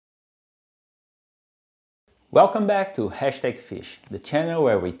Welcome back to #Fish, the channel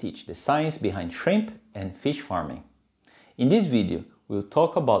where we teach the science behind shrimp and fish farming. In this video, we'll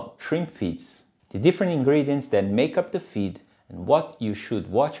talk about shrimp feeds, the different ingredients that make up the feed, and what you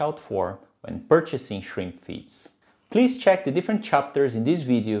should watch out for when purchasing shrimp feeds. Please check the different chapters in this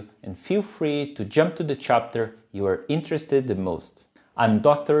video and feel free to jump to the chapter you are interested the most. I'm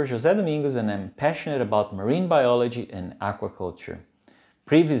Dr. Jose Domingos and I'm passionate about marine biology and aquaculture.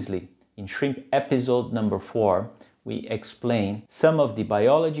 Previously, in shrimp episode number 4, we explained some of the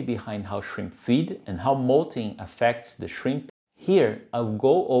biology behind how shrimp feed and how molting affects the shrimp. Here, I'll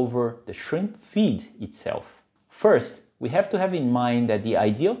go over the shrimp feed itself. First, we have to have in mind that the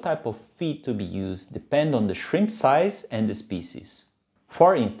ideal type of feed to be used depends on the shrimp size and the species.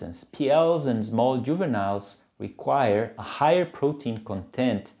 For instance, PLs and small juveniles require a higher protein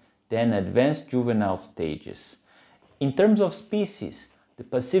content than advanced juvenile stages. In terms of species, the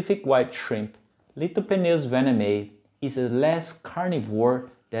Pacific white shrimp, Lithopeneus vannamei, is a less carnivore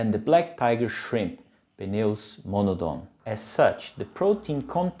than the black tiger shrimp, Peneus monodon. As such, the protein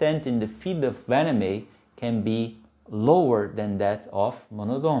content in the feed of vannamei can be lower than that of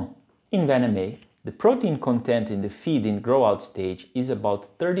monodon. In vannamei, the protein content in the feed in grow-out stage is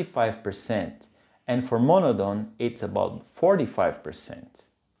about 35%, and for monodon, it's about 45%.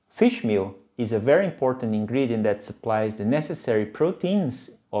 Fishmeal is a very important ingredient that supplies the necessary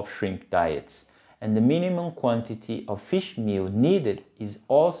proteins of shrimp diets, and the minimum quantity of fish meal needed is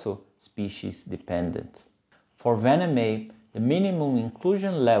also species dependent. For vannamei, the minimum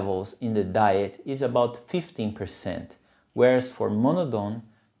inclusion levels in the diet is about 15%, whereas for monodon,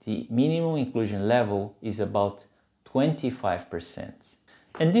 the minimum inclusion level is about 25%.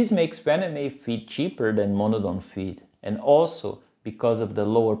 And this makes vannamei feed cheaper than monodon feed, and also because of the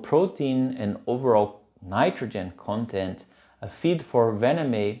lower protein and overall nitrogen content, a feed for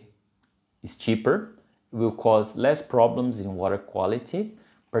vannamei is cheaper, will cause less problems in water quality,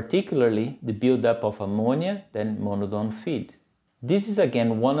 particularly the buildup of ammonia than monodon feed. This is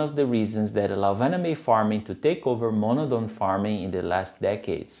again one of the reasons that allow vannamei farming to take over monodon farming in the last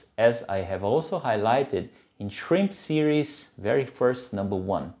decades, as I have also highlighted in Shrimp Series very first number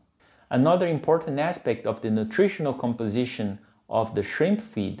 1. Another important aspect of the nutritional composition of the shrimp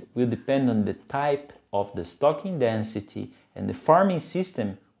feed will depend on the type of the stocking density and the farming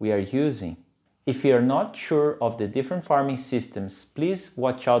system we are using. If you are not sure of the different farming systems, please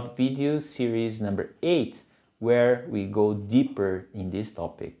watch out video series number 8 where we go deeper in this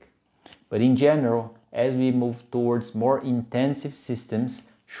topic. But in general, as we move towards more intensive systems,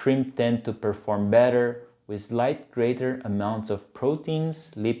 shrimp tend to perform better with slight greater amounts of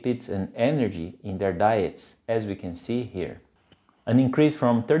proteins, lipids and energy in their diets, as we can see here. An increase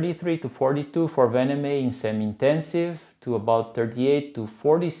from 33 to 42 for vannamei in semi-intensive to about 38 to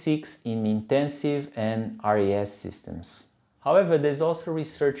 46 in intensive and RES systems. However, there's also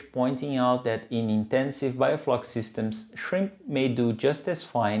research pointing out that in intensive biofloc systems, shrimp may do just as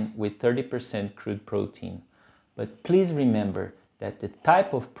fine with 30% crude protein. But please remember that the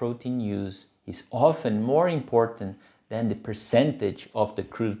type of protein used is often more important than the percentage of the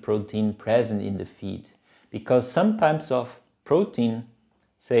crude protein present in the feed, because some types of protein,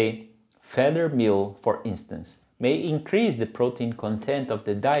 say feather meal for instance, may increase the protein content of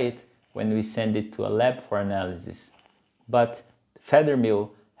the diet when we send it to a lab for analysis. But feather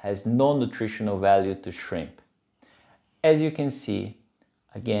meal has no nutritional value to shrimp. As you can see,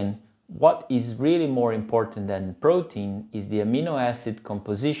 again, what is really more important than protein is the amino acid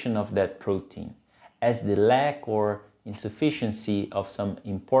composition of that protein, as the lack or insufficiency of some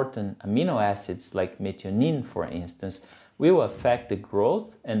important amino acids like methionine for instance will affect the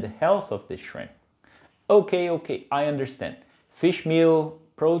growth and the health of the shrimp. Okay, I understand. Fish meal,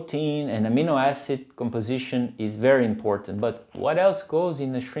 protein and amino acid composition is very important, but what else goes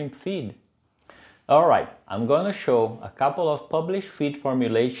in a shrimp feed? Alright, I'm going to show a couple of published feed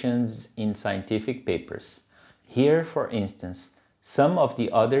formulations in scientific papers. Here, for instance, some of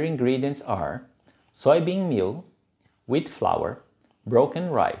the other ingredients are soybean meal, wheat flour,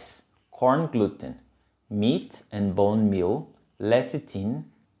 broken rice, corn gluten, meat and bone meal, lecithin,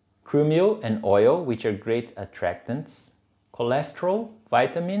 crew meal and oil, which are great attractants, cholesterol,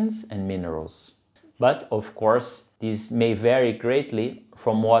 vitamins and minerals. But of course, these may vary greatly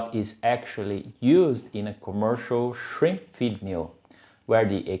from what is actually used in a commercial shrimp feed meal, where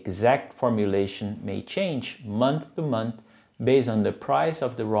the exact formulation may change month to month based on the price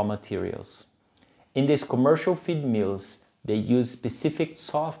of the raw materials. In these commercial feed meals, they use specific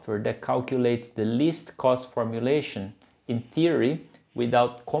software that calculates the least cost formulation, in theory,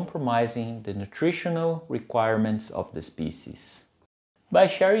 without compromising the nutritional requirements of the species. By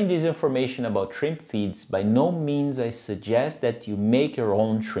sharing this information about shrimp feeds, by no means I suggest that you make your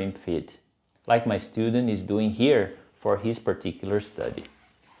own shrimp feed, like my student is doing here for his particular study.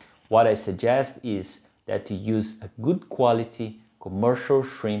 What I suggest is that you use a good quality commercial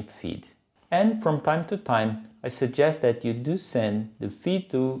shrimp feed. And from time to time, I suggest that you do send the feed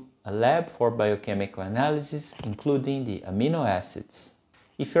to a lab for biochemical analysis, including the amino acids.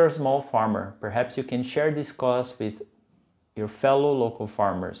 If you're a small farmer, perhaps you can share this cost with your fellow local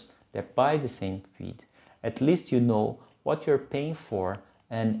farmers that buy the same feed. At least you know what you're paying for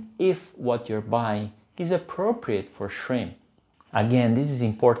and if what you're buying is appropriate for shrimp. Again, this is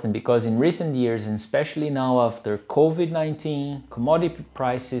important because in recent years, and especially now after COVID-19, commodity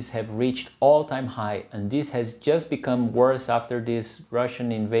prices have reached all-time high, and this has just become worse after this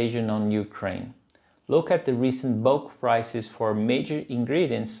Russian invasion on Ukraine. Look at the recent bulk prices for major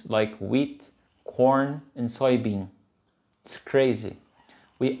ingredients like wheat, corn, and soybean. It's crazy.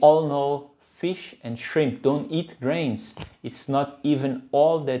 We all know fish and shrimp don't eat grains. It's not even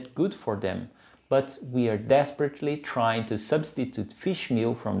all that good for them, but we are desperately trying to substitute fish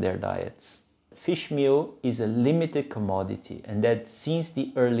meal from their diets. Fish meal is a limited commodity, and that since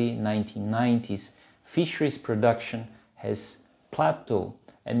the early 1990s, fisheries production has plateaued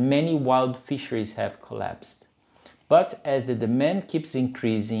and many wild fisheries have collapsed. But as the demand keeps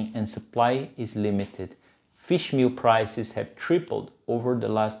increasing and supply is limited, fish meal prices have tripled over the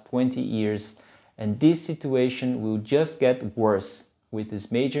last 20 years, and this situation will just get worse with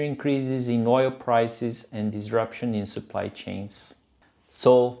these major increases in oil prices and disruption in supply chains.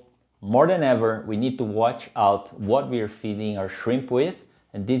 So, more than ever, we need to watch out what we are feeding our shrimp with,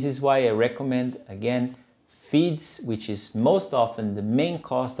 and this is why I recommend, again, feeds, which is most often the main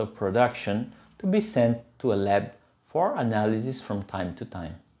cost of production, to be sent to a lab for analysis from time to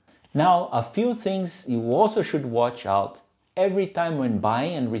time. Now, a few things you also should watch out every time when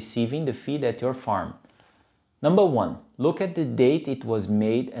buying and receiving the feed at your farm. Number one, look at the date it was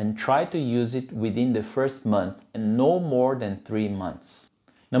made and try to use it within the first month and no more than 3 months.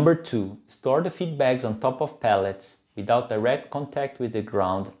 Number two, store the feed bags on top of pallets without direct contact with the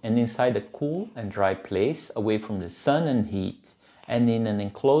ground and inside a cool and dry place away from the sun and heat and in an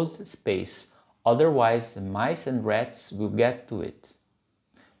enclosed space. Otherwise, the mice and rats will get to it.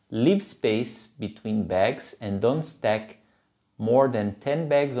 Leave space between bags and don't stack more than 10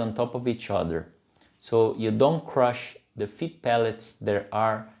 bags on top of each other, so you don't crush the feed pellets that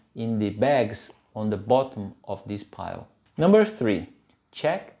are in the bags on the bottom of this pile. Number three,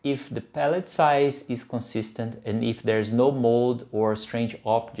 check if the pellet size is consistent and if there's no mold or strange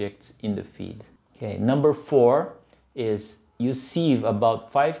objects in the feed. Okay, number four is you sieve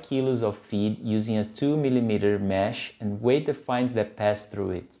about 5 kilos of feed using a 2 mm mesh and weigh the fines that pass through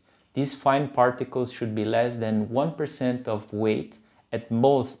it. These fine particles should be less than 1% of weight at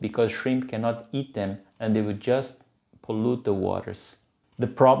most, because shrimp cannot eat them and they would just pollute the waters. The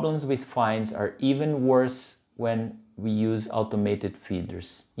problems with fines are even worse when we use automated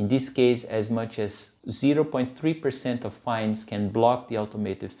feeders. In this case, as much as 0.3% of fines can block the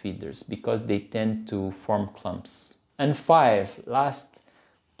automated feeders because they tend to form clumps. And last,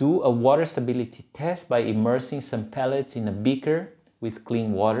 do a water stability test by immersing some pellets in a beaker with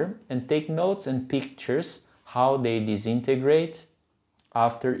clean water and take notes and pictures how they disintegrate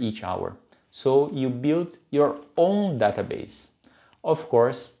after each hour. So you build your own database. Of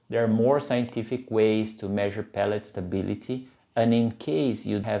course, there are more scientific ways to measure pellet stability, and in case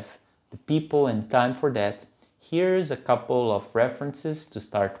you have the people and time for that, here's a couple of references to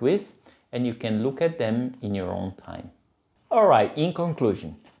start with, and you can look at them in your own time. Alright, in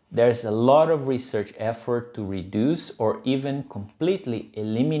conclusion, there's a lot of research effort to reduce or even completely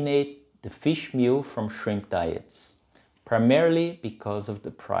eliminate the fish meal from shrimp diets, primarily because of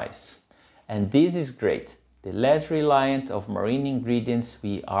the price. And this is great. The less reliant of marine ingredients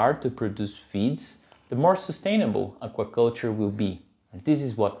we are to produce feeds, the more sustainable aquaculture will be. And this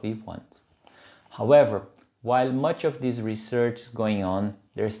is what we want. However, while much of this research is going on,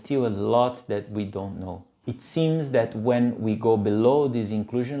 there's still a lot that we don't know. It seems that when we go below these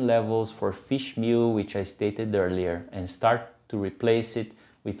inclusion levels for fish meal, which I stated earlier, and start to replace it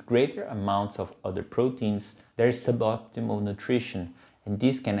with greater amounts of other proteins, there is suboptimal nutrition, and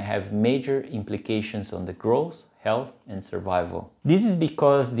this can have major implications on the growth, health, and survival. This is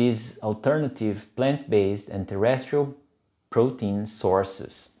because these alternative plant-based and terrestrial protein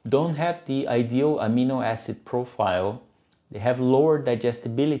sources don't have the ideal amino acid profile. They have lower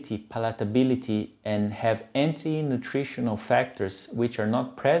digestibility, palatability, and have anti-nutritional factors which are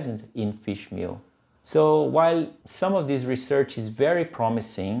not present in fish meal. So while some of this research is very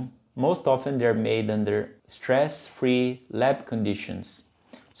promising, most often they're made under stress-free lab conditions.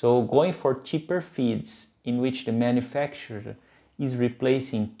 So going for cheaper feeds in which the manufacturer is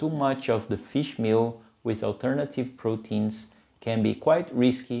replacing too much of the fish meal with alternative proteins can be quite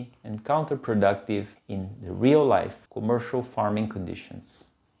risky and counterproductive in the real-life commercial farming conditions.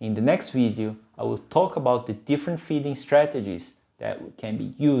 In the next video, I will talk about the different feeding strategies that can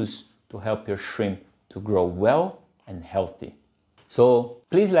be used to help your shrimp to grow well and healthy. So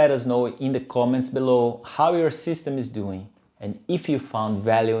please let us know in the comments below how your system is doing, and if you found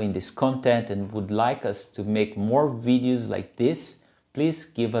value in this content and would like us to make more videos like this, please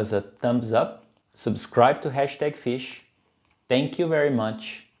give us a thumbs up, subscribe to #fish. Thank you very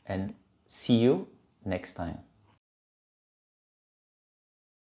much and see you next time.